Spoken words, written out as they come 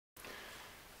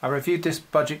I reviewed this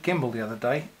budget gimbal the other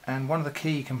day, and one of the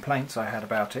key complaints I had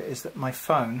about it is that my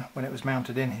phone, when it was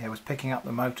mounted in here, was picking up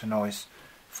the motor noise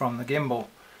from the gimbal.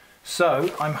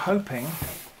 So I'm hoping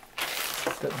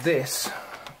that this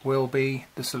will be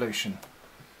the solution.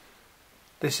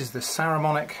 This is the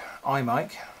Saramonic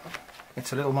iMic.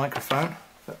 It's a little microphone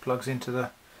that plugs into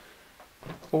the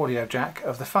audio jack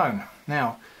of the phone.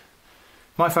 Now,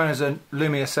 my phone is a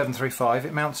Lumia 735.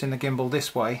 It mounts in the gimbal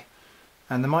this way,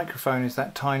 and the microphone is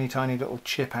that tiny little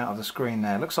chip out of the screen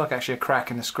there. It looks like actually a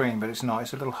crack in the screen, but it's not.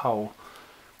 It's a little hole.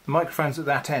 The microphone's at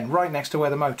that end, right next to where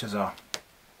the motors are.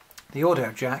 The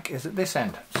audio jack is at this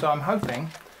end. So I'm hoping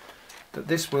that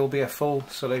this will be a full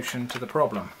solution to the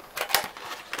problem.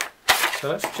 So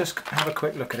let's just have a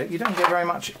quick look at it. You don't get very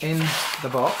much in the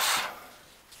box.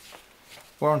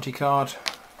 Warranty card,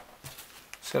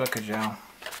 silica gel,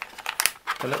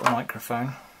 the little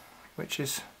microphone, which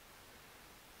is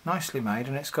nicely made,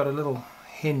 and it's got a little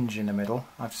hinge in the middle.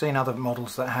 I've seen other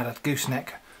models that had a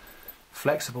gooseneck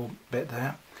flexible bit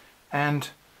there, and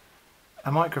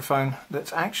a microphone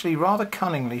that's actually rather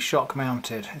cunningly shock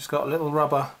mounted. It's got a little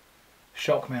rubber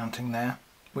shock mounting there,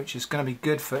 which is going to be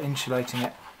good for insulating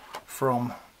it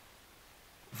from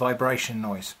vibration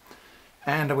noise,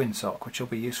 and a windsock, which will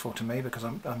be useful to me because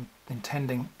I'm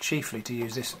intending chiefly to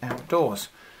use this outdoors.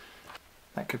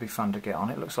 That could be fun to get on.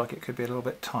 It looks like it could be a little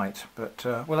bit tight, but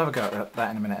we'll have a go at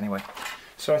that in a minute anyway.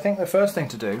 So I think the first thing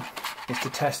to do is to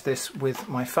test this with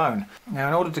my phone. Now,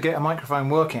 in order to get a microphone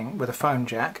working with a phone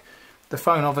jack, the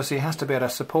phone obviously has to be able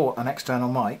to support an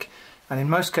external mic, and in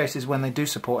most cases when they do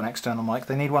support an external mic,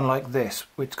 they need one like this,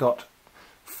 which has got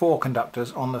 4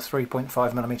 conductors on the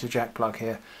 3.5mm jack plug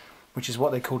here, which is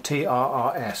what they call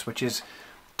TRRS, which is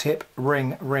tip,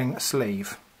 ring, ring,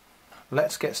 sleeve.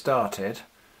 Let's get started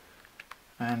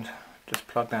and just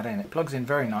plug that in. It plugs in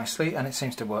very nicely, and it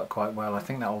seems to work quite well. I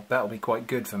think that'll be quite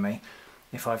good for me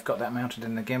if I've got that mounted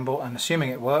in the gimbal, and assuming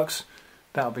it works,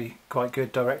 that'll be quite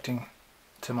good directing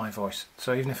to my voice.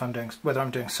 So even if whether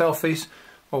I'm doing selfies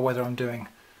or whether I'm doing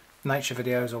nature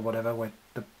videos or whatever with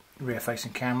the rear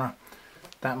facing camera,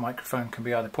 that microphone can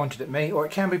be either pointed at me or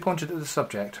it can be pointed at the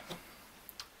subject.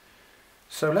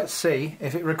 So let's see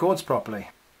if it records properly.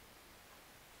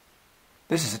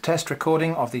 This is a test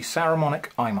recording of the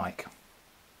Saramonic iMic.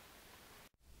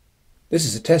 This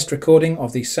is a test recording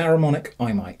of the Saramonic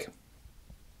iMic.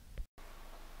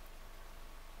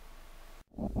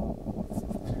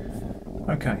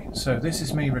 Okay, so this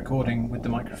is me recording with the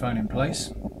microphone in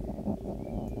place.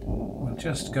 We'll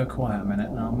just go quiet a minute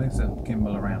and I'll move the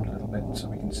gimbal around a little bit so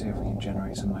we can see if we can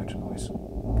generate some motor noise.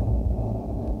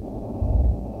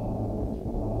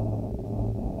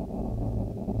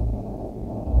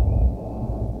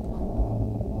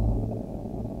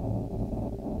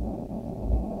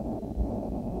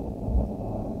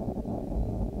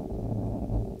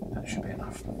 That should be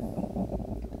enough.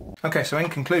 Okay, so in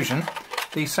conclusion,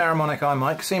 the Saramonic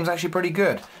iMic seems actually pretty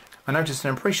good. I noticed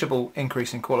an appreciable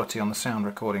increase in quality on the sound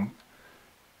recording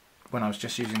when I was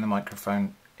just using the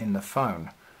microphone in the phone.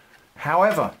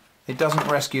 However, it doesn't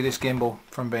rescue this gimbal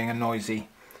from being a noisy,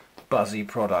 buzzy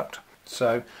product.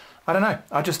 So, I don't know,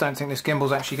 I just don't think this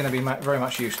gimbal's actually going to be very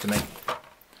much use to me.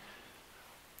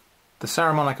 The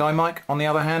Saramonic iMic, on the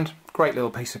other hand, great little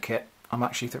piece of kit. I'm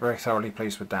actually very thoroughly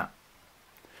pleased with that.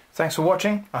 Thanks for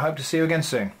watching. I hope to see you again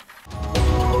soon.